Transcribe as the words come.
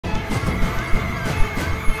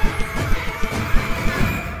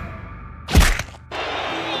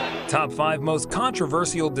Top 5 most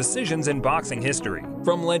controversial decisions in boxing history.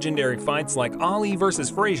 From legendary fights like Ali vs.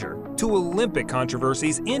 Frazier to Olympic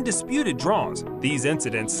controversies and disputed draws, these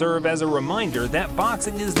incidents serve as a reminder that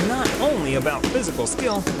boxing is not only about physical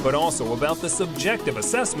skill, but also about the subjective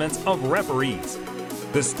assessments of referees.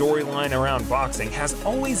 The storyline around boxing has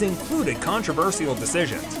always included controversial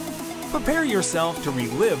decisions. Prepare yourself to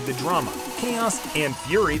relive the drama, chaos, and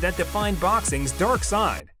fury that define boxing's dark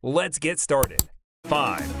side. Let's get started.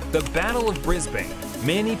 5. The Battle of Brisbane.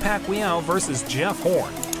 Manny Pacquiao vs. Jeff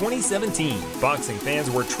Horn, 2017. Boxing fans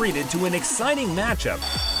were treated to an exciting matchup.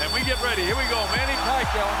 And we get ready. Here we go. Manny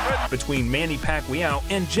Pacquiao between Manny Pacquiao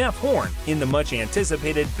and Jeff Horn in the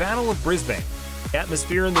much-anticipated Battle of Brisbane.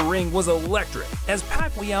 Atmosphere in the ring was electric as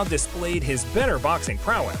Pacquiao displayed his better boxing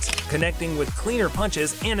prowess, connecting with cleaner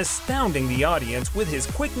punches and astounding the audience with his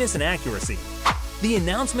quickness and accuracy. The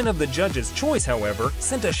announcement of the judge's choice, however,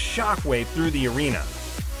 sent a shockwave through the arena.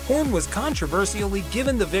 Horn was controversially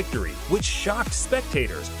given the victory, which shocked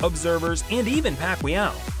spectators, observers, and even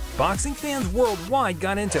Pacquiao. Boxing fans worldwide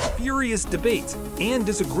got into furious debates and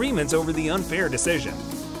disagreements over the unfair decision.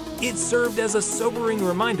 It served as a sobering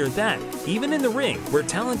reminder that, even in the ring, where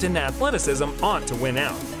talent and athleticism ought to win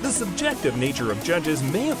out, the subjective nature of judges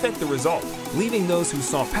may affect the result, leaving those who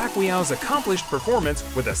saw Pacquiao's accomplished performance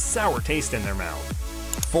with a sour taste in their mouth.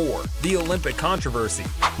 4. The Olympic controversy.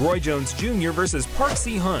 Roy Jones Jr. vs. Park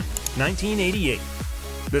Si-hun, 1988.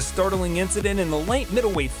 The startling incident in the light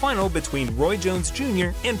middleweight final between Roy Jones Jr.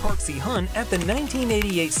 and Park Si-hun at the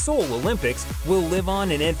 1988 Seoul Olympics will live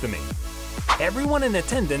on in infamy. Everyone in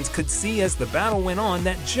attendance could see as the battle went on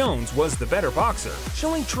that Jones was the better boxer,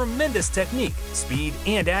 showing tremendous technique, speed,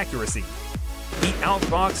 and accuracy. He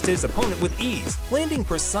outboxed his opponent with ease, landing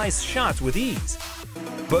precise shots with ease.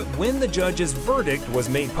 But when the judge's verdict was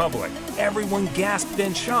made public, everyone gasped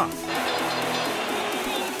in shock.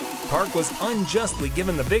 Park was unjustly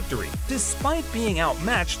given the victory, despite being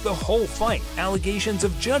outmatched the whole fight. Allegations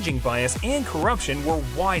of judging bias and corruption were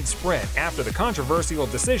widespread after the controversial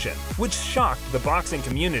decision, which shocked the boxing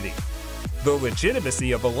community. The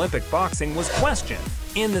legitimacy of Olympic boxing was questioned,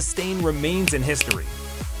 and the stain remains in history.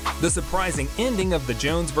 The surprising ending of the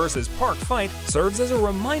Jones vs. Park fight serves as a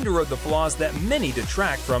reminder of the flaws that many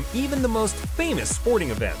detract from even the most famous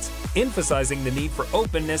sporting events, emphasizing the need for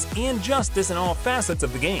openness and justice in all facets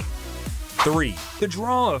of the game. 3. The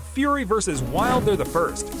draw of Fury vs. Wilder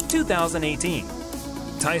I, 2018.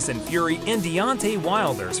 Tyson Fury and Deontay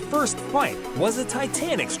Wilder's first fight was a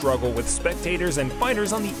titanic struggle with spectators and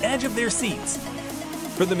fighters on the edge of their seats.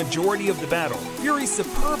 For the majority of the battle, Fury's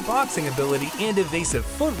superb boxing ability and evasive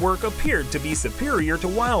footwork appeared to be superior to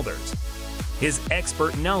Wilder's. His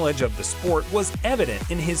expert knowledge of the sport was evident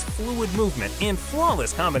in his fluid movement and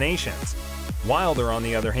flawless combinations. Wilder, on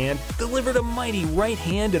the other hand, delivered a mighty right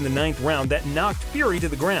hand in the 9th round that knocked Fury to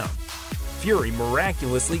the ground. Fury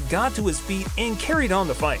miraculously got to his feet and carried on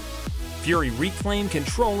the fight. Fury reclaimed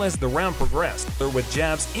control as the round progressed, with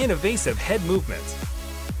jabs and evasive head movements.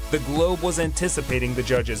 The globe was anticipating the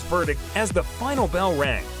judge's verdict as the final bell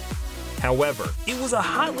rang. However, it was a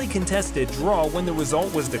hotly contested draw when the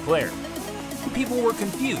result was declared. People were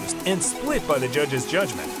confused and split by the judge's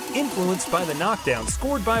judgment, influenced by the knockdown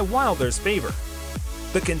scored by Wilder's favor.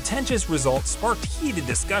 The contentious result sparked heated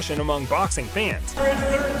discussion among boxing fans.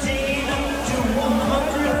 113 to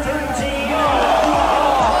 113.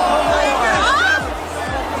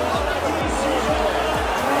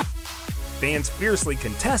 Fans fiercely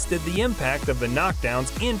contested the impact of the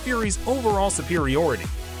knockdowns and Fury's overall superiority.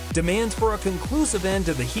 Demands for a conclusive end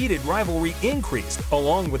to the heated rivalry increased,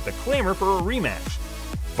 along with the clamor for a rematch.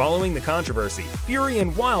 Following the controversy, Fury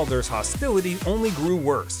and Wilder's hostility only grew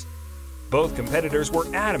worse. Both competitors were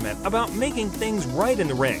adamant about making things right in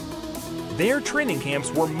the ring. Their training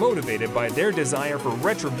camps were motivated by their desire for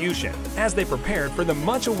retribution as they prepared for the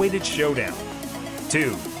much-awaited showdown.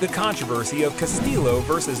 2. The controversy of Castillo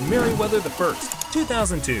vs. Mayweather I,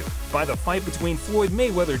 2002, by the fight between Floyd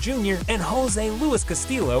Mayweather Jr. and Jose Luis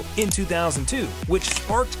Castillo in 2002, which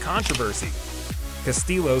sparked controversy.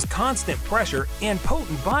 Castillo's constant pressure and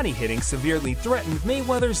potent body hitting severely threatened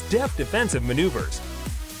Mayweather's deft defensive maneuvers.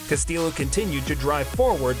 Castillo continued to drive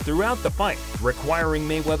forward throughout the fight, requiring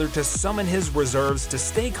Mayweather to summon his reserves to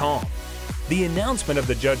stay calm. The announcement of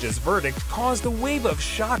the judge's verdict caused a wave of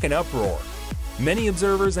shock and uproar. Many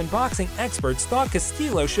observers and boxing experts thought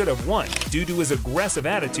Castillo should have won due to his aggressive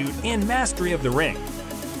attitude and mastery of the ring.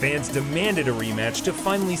 Fans demanded a rematch to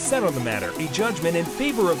finally settle the matter. A judgment in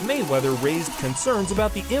favor of Mayweather raised concerns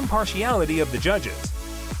about the impartiality of the judges.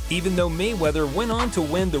 Even though Mayweather went on to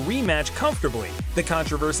win the rematch comfortably, the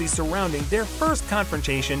controversy surrounding their first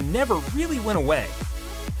confrontation never really went away.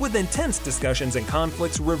 With intense discussions and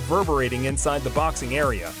conflicts reverberating inside the boxing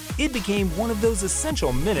area, it became one of those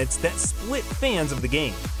essential minutes that split fans of the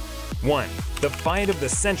game. 1. The fight of the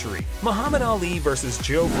century, Muhammad Ali vs.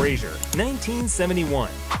 Joe Frazier, 1971.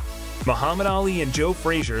 Muhammad Ali and Joe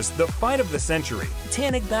Frazier's The Fight of the Century,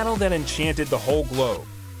 titanic battle that enchanted the whole globe.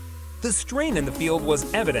 The strain in the field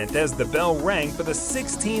was evident as the bell rang for the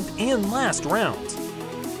 16th and last round.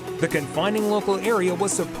 The confining local area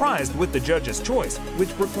was surprised with the judge's choice,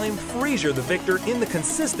 which proclaimed Frazier the victor in the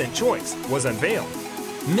consistent choice, was unveiled.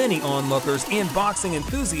 Many onlookers and boxing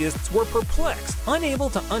enthusiasts were perplexed, unable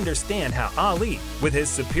to understand how Ali, with his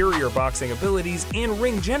superior boxing abilities and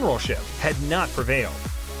ring generalship, had not prevailed.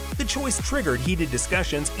 The choice triggered heated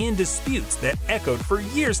discussions and disputes that echoed for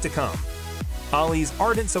years to come. Ali's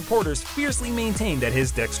ardent supporters fiercely maintained that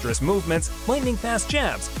his dexterous movements, lightning-fast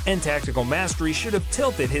jabs, and tactical mastery should have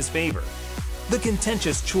tilted his favor. The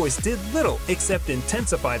contentious choice did little except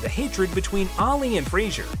intensify the hatred between Ali and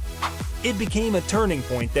Frazier. It became a turning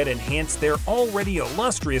point that enhanced their already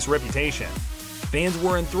illustrious reputation. Fans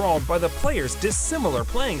were enthralled by the players' dissimilar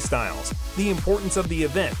playing styles, the importance of the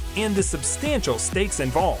event, and the substantial stakes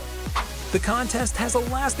involved. The contest has a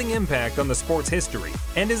lasting impact on the sport's history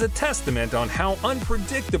and is a testament on how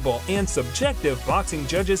unpredictable and subjective boxing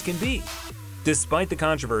judges can be. Despite the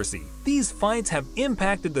controversy, these fights have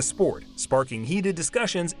impacted the sport, sparking heated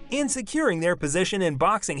discussions and securing their position in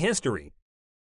boxing history.